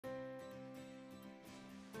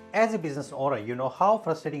As a business owner, you know how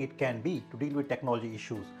frustrating it can be to deal with technology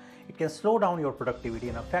issues. It can slow down your productivity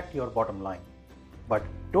and affect your bottom line. But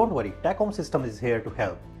don't worry, TECHOM Systems is here to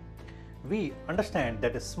help. We understand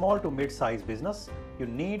that a small to mid-sized business, you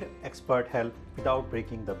need expert help without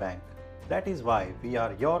breaking the bank. That is why we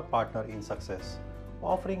are your partner in success,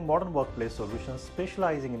 offering modern workplace solutions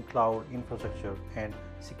specializing in cloud, infrastructure and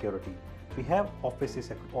security. We have offices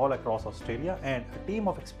all across Australia and a team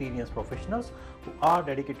of experienced professionals who are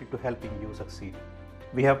dedicated to helping you succeed.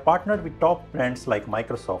 We have partnered with top brands like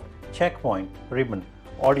Microsoft, Checkpoint, Ribbon,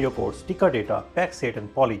 Audiocodes, Dickerdata, PackSet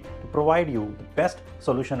and Poly to provide you the best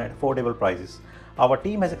solution at affordable prices. Our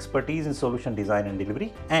team has expertise in solution design and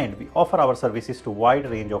delivery, and we offer our services to a wide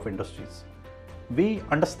range of industries. We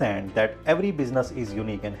understand that every business is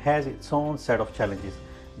unique and has its own set of challenges.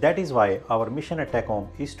 That is why our mission at TECHOM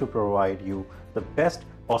is to provide you the best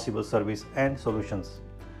possible service and solutions.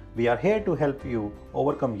 We are here to help you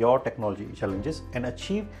overcome your technology challenges and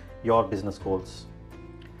achieve your business goals.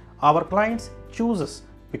 Our clients choose us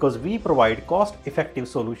because we provide cost-effective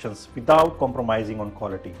solutions without compromising on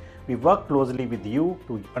quality. We work closely with you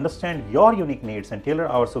to understand your unique needs and tailor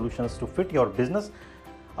our solutions to fit your business.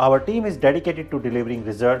 Our team is dedicated to delivering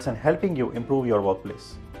results and helping you improve your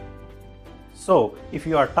workplace. So, if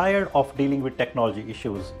you are tired of dealing with technology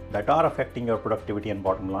issues that are affecting your productivity and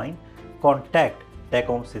bottom line, contact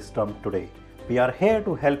TECHOM Systems today. We are here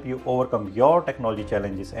to help you overcome your technology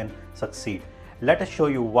challenges and succeed. Let us show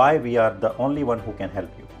you why we are the only one who can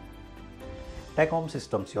help you. TECHOM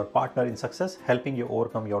Systems, your partner in success, helping you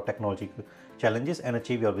overcome your technology challenges and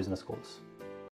achieve your business goals.